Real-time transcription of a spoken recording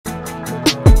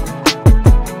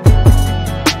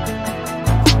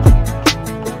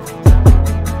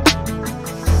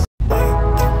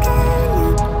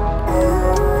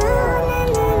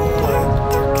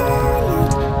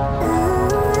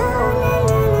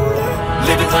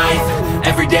Living life,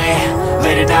 everyday,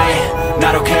 late at night,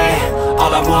 not okay.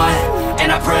 All I want, and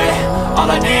I pray,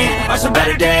 all I need are some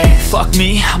better days. Fuck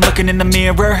me, I'm looking in the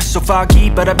mirror, so foggy,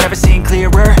 but I've never seen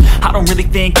clearer. I don't really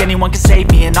think anyone can save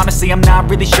me, and honestly I'm not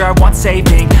really sure I want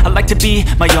saving. I like to be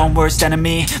my own worst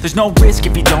enemy. There's no risk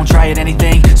if you don't try at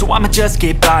anything, so I'ma just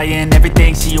keep buying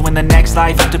everything. See you in the next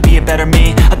life, have to be a better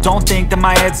me. I don't think that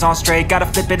my head's on straight, gotta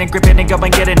flip it and grip it and go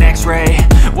and get an x-ray.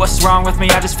 What's wrong with me?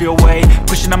 I just feel weight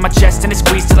pushing on my chest and it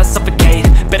squeezes till I suffocate.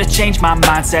 Better change my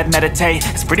mindset, meditate.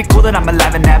 It's pretty cool that I'm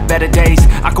alive and have better days.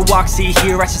 I could walk, see,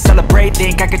 hear, I should celebrate.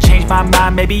 Think I could change my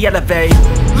mind, maybe elevate.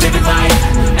 Living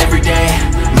life, everyday,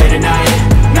 late at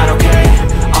night, not okay.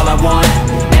 All I want,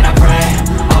 and I pray,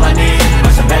 all I need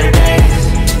are some better days.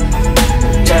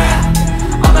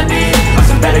 Yeah, all I need are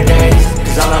some better days.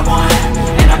 Cause all I want,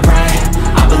 and I pray,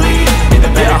 I believe in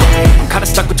the better days. I'm kinda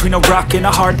stuck between a rock and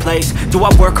a hard place. Do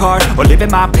I work hard or live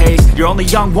at my pace? You're only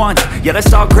young once, yeah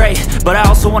that's all great, but I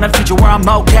also want a future where I'm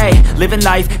okay. Living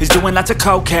life is doing lots of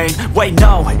cocaine. Wait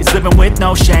no, it's living with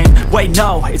no shame. Wait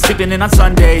no, it's sleeping in on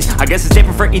Sundays. I guess it's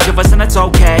different for each of us and that's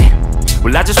okay.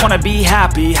 Well I just wanna be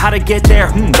happy, how to get there?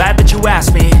 Glad that you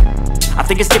asked me. I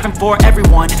think it's different for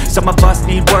everyone. Some of us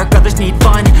need work, others need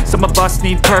fun. Some of us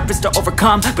need purpose to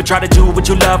overcome. But try to do what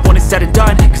you love when it's said and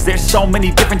done. Cause there's so many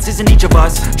differences in each of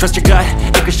us. Trust your gut,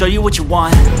 it can show you what you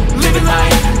want. Living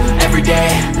life,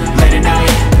 everyday, late at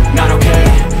night, not okay.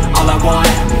 All I want,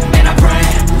 and I pray,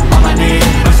 all I need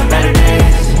are some better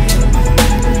days.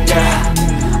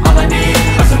 Yeah, all I need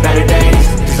are some better days.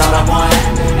 Cause all I want,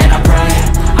 and I pray,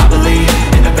 I believe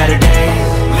in the better days.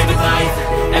 Living life,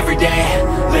 everyday,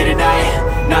 late at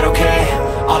night, not okay.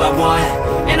 All I want,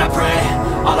 and I pray,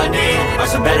 all I need are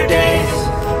some better days.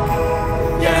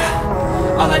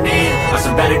 Yeah, all I need are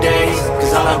some better days.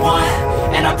 Cause all I want,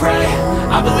 and I pray,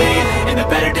 I believe in the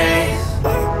better days.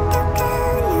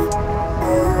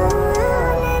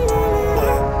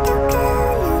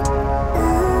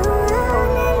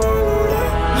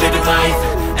 Living life,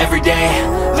 everyday,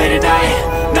 late at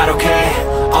night, not okay.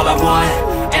 All I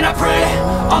want, and I pray,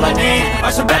 all I need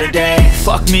are some better days.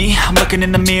 Fuck me, I'm looking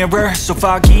in the mirror, so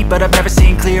foggy, but I've never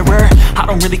seen clearer. I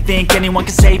don't really think anyone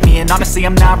can save me, and honestly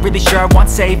I'm not really sure I want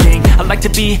saving. I like to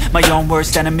be my own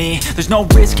worst enemy. There's no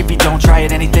risk if you don't try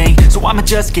at anything, so I'ma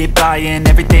just keep buying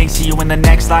everything. See you in the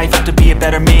next life, have to be a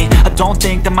better me. I don't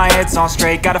think that my head's on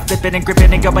straight, gotta flip it and grip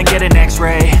it and go and get an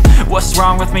x-ray. What's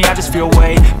wrong with me? I just feel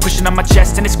weight pushing on my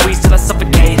chest and it squeezes till I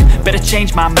suffocate. Better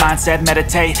change my mindset,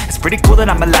 meditate. It's pretty cool that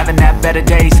I'm alive and have better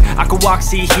days. I could walk,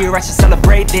 see, hear, I should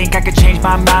celebrate. Think I could change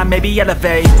my mind, maybe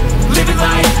elevate. Living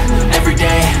life,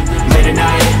 everyday, late at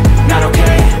night, not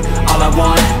okay. All I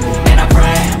want, and I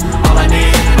pray, all I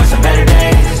need are some better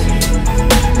days.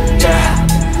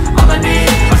 Yeah, all I need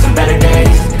are some better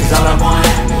days. Cause all I want,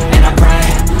 and I pray,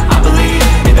 I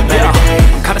believe in the better days.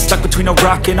 I'm kinda stuck between a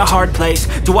rock and a hard place.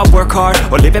 Do I work hard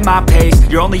or live at my pace?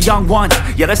 You're only young once,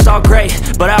 yeah that's all great,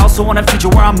 but I also want a future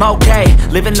where I'm okay.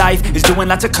 Living life is doing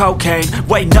lots of cocaine.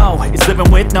 Wait no, it's living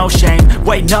with no shame.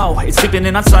 Wait no, it's sleeping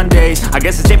in on Sundays. I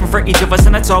guess it's different for each of us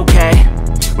and that's okay.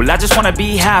 Well I just wanna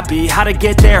be happy, how to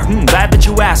get there? Glad that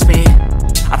you asked me.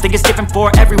 I think it's different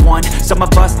for everyone. Some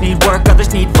of us need work,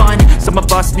 others need fun. Some of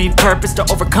us need purpose to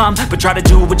overcome. But try to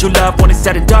do what you love when it's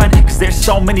said and done. Cause there's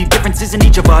so many differences in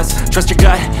each of us. Trust your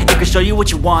gut, it can show you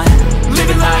what you want.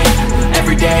 Living life,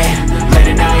 everyday, late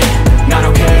at night, not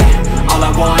okay. All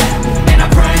I want, and I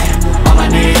pray, all I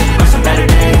need are some better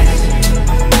days.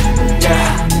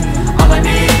 Yeah, all I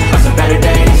need are some better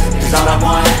days. Cause all I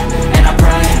want, and I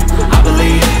pray, I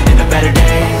believe in the better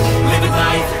days. Living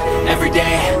life,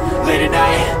 everyday, late at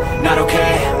night, not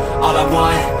okay. All I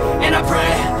want, and I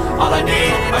pray, all I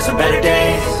need are some better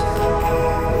days.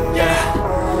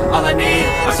 Yeah, all I need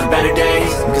are some better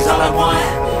days. Cause all I want,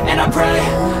 and I pray,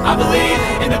 I believe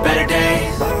in the better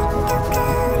days.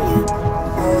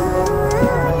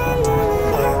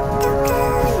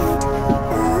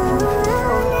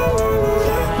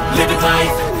 Living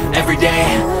life, everyday,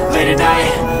 late at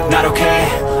night, not okay.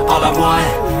 All I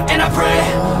want, and I pray,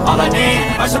 all I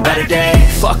need are some better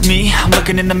days. Fuck me, I'm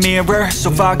looking in the mirror,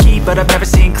 so foggy, but I've never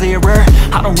seen clearer.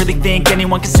 I don't really think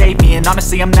anyone can save me, and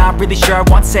honestly I'm not really sure I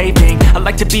want saving. I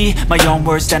like to be my own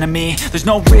worst enemy. There's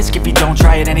no risk if you don't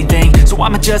try at anything, so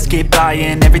I'ma just keep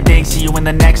buying everything. See you in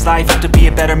the next life, have to be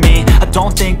a better me. I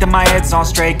don't think that my head's on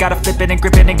straight, gotta flip it and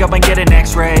grip it and go and get an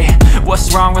x-ray.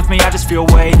 What's wrong with me? I just feel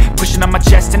weight pushing on my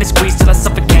chest and it squeezes till I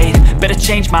suffocate. Better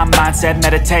change my mindset,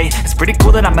 meditate. It's pretty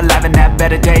cool that I'm alive and have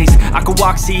better days. I could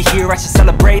walk, see, hear, I should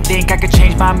celebrate. Think I could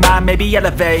change my mind, maybe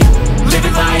elevate.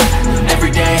 Living life,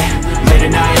 everyday, late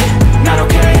at night, not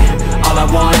okay. All I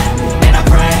want, and I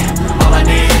pray, all I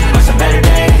need are some better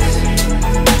days.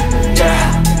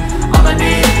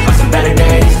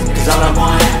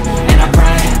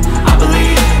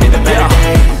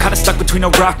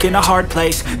 between a rock and a hard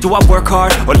place. Do I work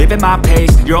hard or live at my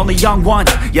pace? You're only young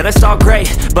once, yeah that's all great,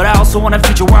 but I also want a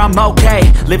future where I'm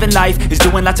okay. Living life is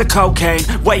doing lots of cocaine.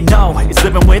 Wait no, it's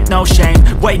living with no shame.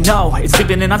 Wait no, it's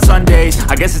sleeping in on Sundays.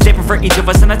 I guess it's different for each of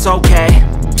us and that's okay.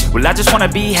 Well I just wanna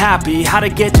be happy, how to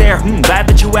get there? Glad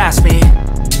that you asked me.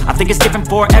 I think it's different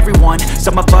for everyone.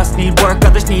 Some of us need work,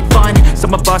 others need fun.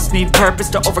 Some of us need purpose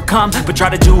to overcome. But try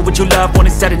to do what you love when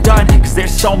it's said and done, cause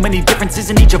there's so many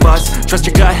differences in each of us. Trust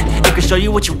your gut, it can show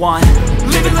you what you want.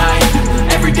 Living life,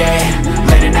 everyday,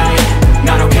 late at night,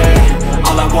 not okay.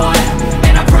 All I want,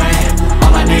 and I pray,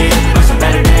 all I need are some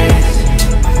better days.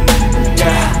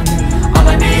 Yeah, all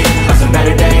I need are some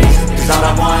better days. Cause all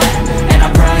I want, and I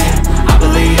pray, I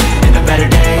believe in the better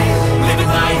days. Living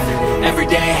life,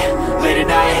 everyday, late at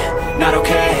night, not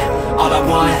okay. All I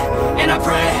want, and I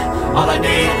pray, all I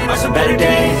need are some better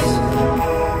days.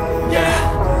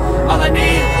 Yeah, all I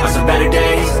need are some better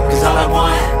days. Cause all I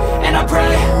want, and I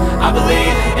pray, I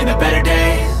believe in the better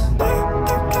days.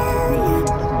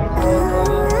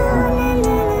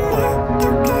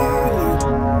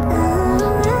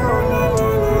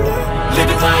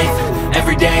 Living life,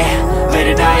 everyday, late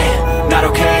at night, not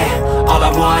okay. All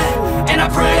I want, and I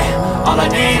pray, all I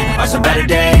need are some better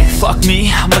days. Fuck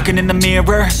me, I'm looking in the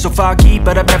mirror, so foggy,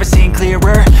 but I've never seen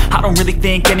clearer. I don't really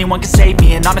think anyone can save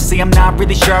me, and honestly I'm not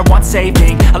really sure I want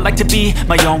saving. I like to be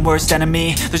my own worst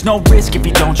enemy. There's no risk if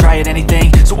you don't try at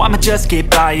anything, so I'ma just get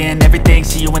buying everything.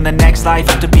 See you in the next life,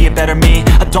 have to be a better me.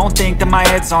 I don't think that my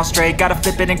head's on straight, gotta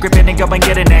flip it and grip it and go and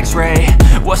get an x-ray.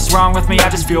 What's wrong with me? I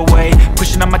just feel weight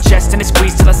pushing on my chest and it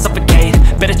squeezes till I suffocate.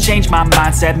 Better change my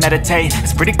mindset, meditate.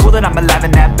 It's pretty cool that I'm alive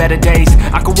and have better days.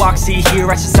 I could walk, see, hear,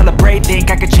 I should celebrate.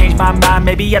 Think I could change my mind,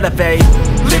 maybe elevate.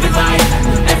 Living life,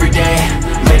 everyday,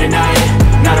 late at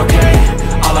night, not okay.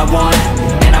 All I want,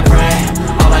 and I pray,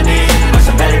 all I need are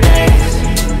some better days.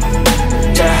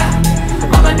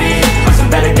 Yeah, all I need are some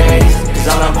better days. Cause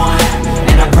all I want,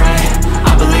 and I pray,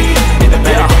 I believe in the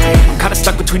better days. I'm kinda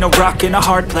stuck between a rock and a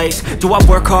hard place. Do I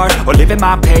work hard or live at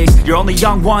my pace? You're only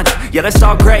young once, yeah that's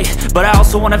all great, but I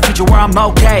also want a future where I'm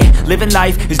okay. Living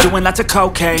life is doing lots of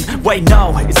cocaine. Wait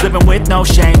no, it's living with no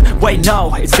shame. Wait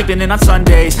no, it's sleeping in on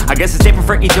Sundays. I guess it's different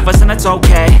for each of us and that's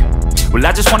okay. Well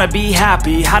I just wanna be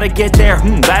happy, how to get there?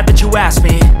 Glad that you asked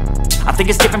me. I think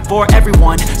it's different for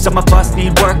everyone. Some of us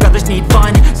need work, others need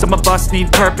fun. Some of us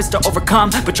need purpose to overcome.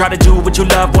 But try to do what you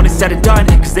love when it's said and done,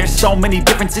 cause there's so many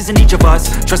differences in each of us.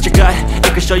 Trust your gut,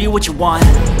 it can show you what you want.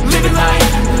 Living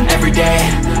life, everyday,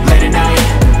 late at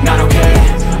night, not okay.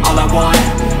 All I want,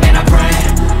 and I pray,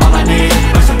 all I need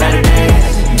are some better days.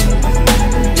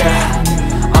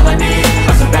 Yeah, all I need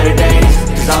are some better days.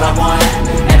 Cause all I want,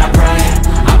 and I pray,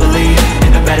 I believe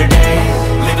in the better days.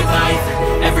 Living life,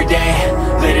 everyday,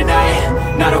 late at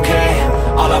night, not okay.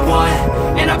 All I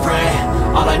want, and I pray,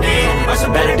 all I need are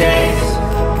some better days.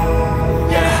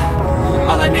 Yeah,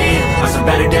 all I need are some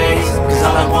better days. Cause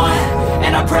all I want,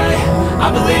 and I pray,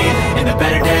 I believe in the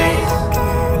better days.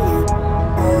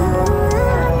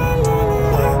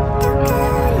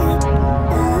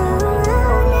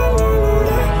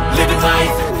 Living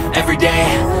life, everyday,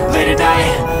 late at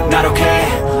night, not okay.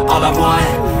 All I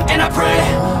want, and I pray,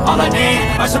 all I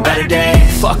need are some better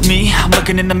days. Fuck me, I'm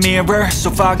looking in the mirror,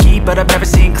 so foggy, but I've never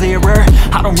seen clearer.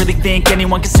 I don't really think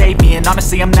anyone can save me, and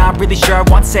honestly I'm not really sure I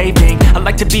want saving. I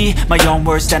like to be my own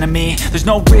worst enemy. There's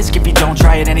no risk if you don't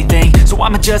try at anything, so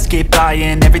I'ma just get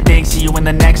buying everything. See you in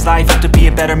the next life, have to be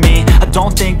a better me. I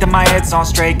don't think that my head's on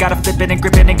straight, gotta flip it and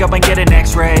grip it and go and get an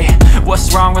x-ray.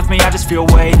 What's wrong with me? I just feel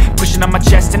weight pushing on my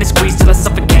chest and it squeezes till I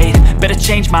suffocate. Better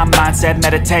change my mindset,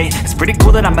 meditate. It's pretty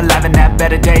cool that I'm alive and have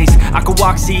better days. I could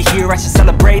walk, see, hear, I should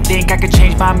celebrate. Think I could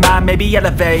change my mind, maybe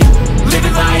elevate.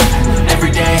 Living life,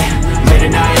 everyday, late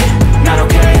at night, not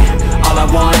okay. All I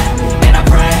want, and I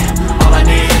pray, all I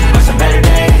need are some better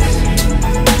days.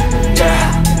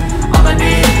 Yeah, all I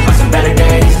need are some better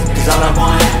days. Cause all I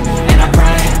want, and I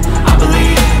pray, I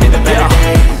believe in the better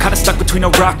days. I'm kinda stuck between a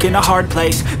rock and a hard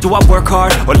place. Do I work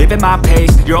hard or live at my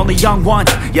pace? You're only young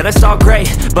once, yeah that's all great,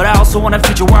 but I also want a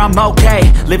future where I'm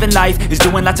okay. Living life is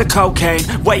doing lots of cocaine.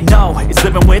 Wait no, it's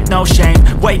living with no shame.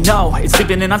 Wait no, it's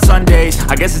sleeping in on Sundays.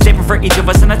 I guess it's different for each of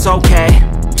us and that's okay.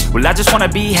 Well I just wanna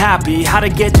be happy, how to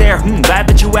get there? Glad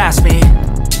that you asked me.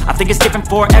 I think it's different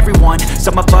for everyone.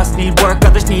 Some of us need work,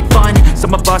 others need fun.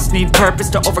 Some of us need purpose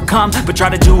to overcome. But try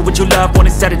to do what you love when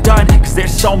it's said and done, cause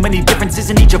there's so many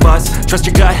differences in each of us. Trust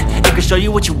your gut, it can show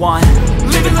you what you want.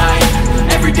 Living life,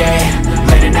 everyday,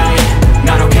 late at night,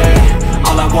 not okay.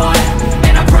 All I want,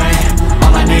 and I pray,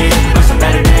 all I need are some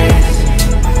better days.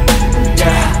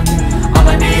 Yeah, all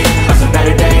I need are some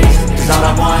better days. Cause all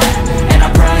I want, and I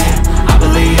pray, I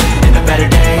believe in the better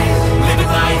days. Living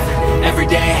life, every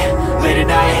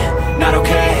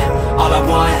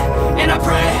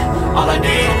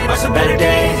better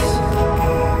days.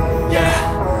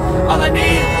 Yeah, all I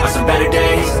need are some better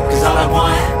days. Cause all I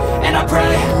want, and I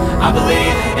pray, I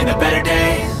believe in the better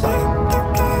days.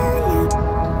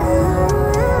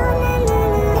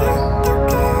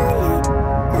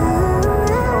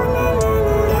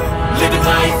 Living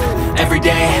life, every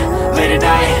day, late at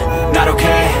night, not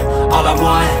okay. All I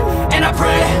want, and I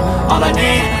pray, all I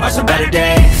need are some better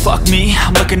days. Fuck me,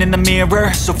 I'm looking in the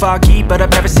mirror, so foggy, but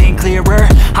I've never seen clearer.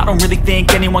 I don't really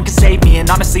think anyone can save me, and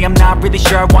honestly I'm not really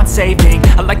sure I want saving.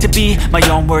 I like to be my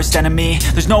own worst enemy.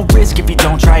 There's no risk if you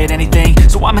don't try at anything,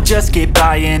 so I'ma just keep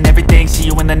buying everything. See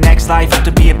you in the next life, have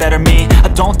to be a better me. I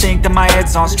don't think that my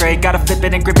head's on straight, gotta flip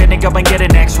it and grip it and go and get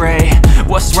an x-ray.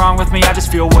 What's wrong with me? I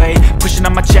just feel weight pushing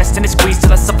on my chest and it squeezes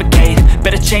till I suffocate.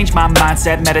 Better change my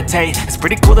mindset, meditate. It's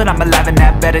pretty cool that I'm alive and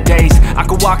have better days. I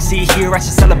could walk, see, hear, I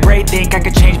should celebrate. Think I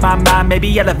could change my mind,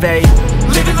 maybe elevate.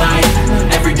 Living life,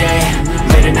 every day,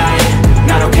 late at night,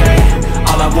 not okay.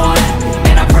 All I want,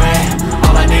 and I pray,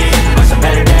 all I need are some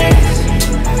better days.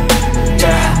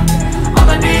 Yeah, all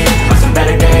I need are some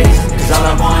better days. Cause all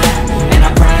I want, and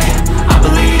I pray, I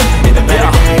believe in the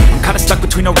better days. I'm kinda stuck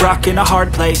between a rock and a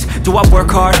hard place. Do I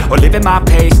work hard or live at my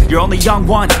pace? You're only young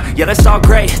once, yeah that's all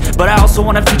great, but I also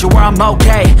want a future where I'm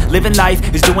okay. Living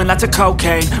life is doing lots of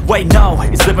cocaine. Wait no,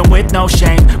 it's living with no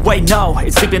shame. Wait no,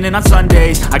 it's sleeping in on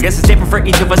Sundays. I guess it's different for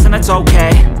each of us and that's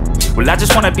okay. Well I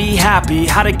just wanna be happy,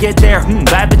 how to get there?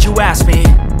 Glad that you asked me.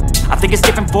 I think it's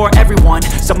different for everyone.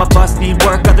 Some of us need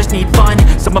work, others need fun.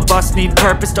 Some of us need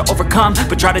purpose to overcome.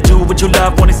 But try to do what you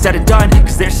love when it's said and done.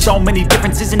 Cause there's so many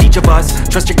differences in each of us.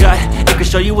 Trust your gut, it can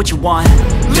show you what you want.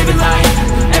 Living life,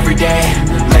 every day,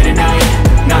 late at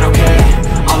night, not okay.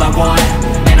 All I want,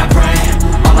 and I pray,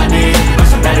 all I need are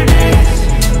some better days.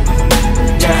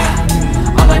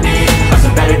 Yeah, all I need are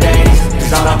some better days.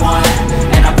 Cause all I want,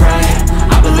 and I pray,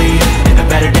 I believe in the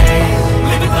better days.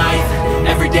 Living life,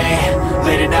 every day,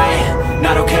 late at night,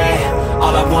 not okay.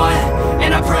 All I want,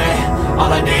 and I pray,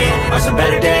 all I need are some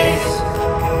better days.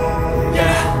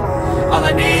 Yeah, all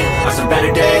I need are some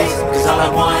better days. Cause all I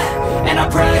want, and I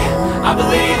pray, I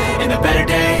believe in the better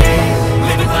days.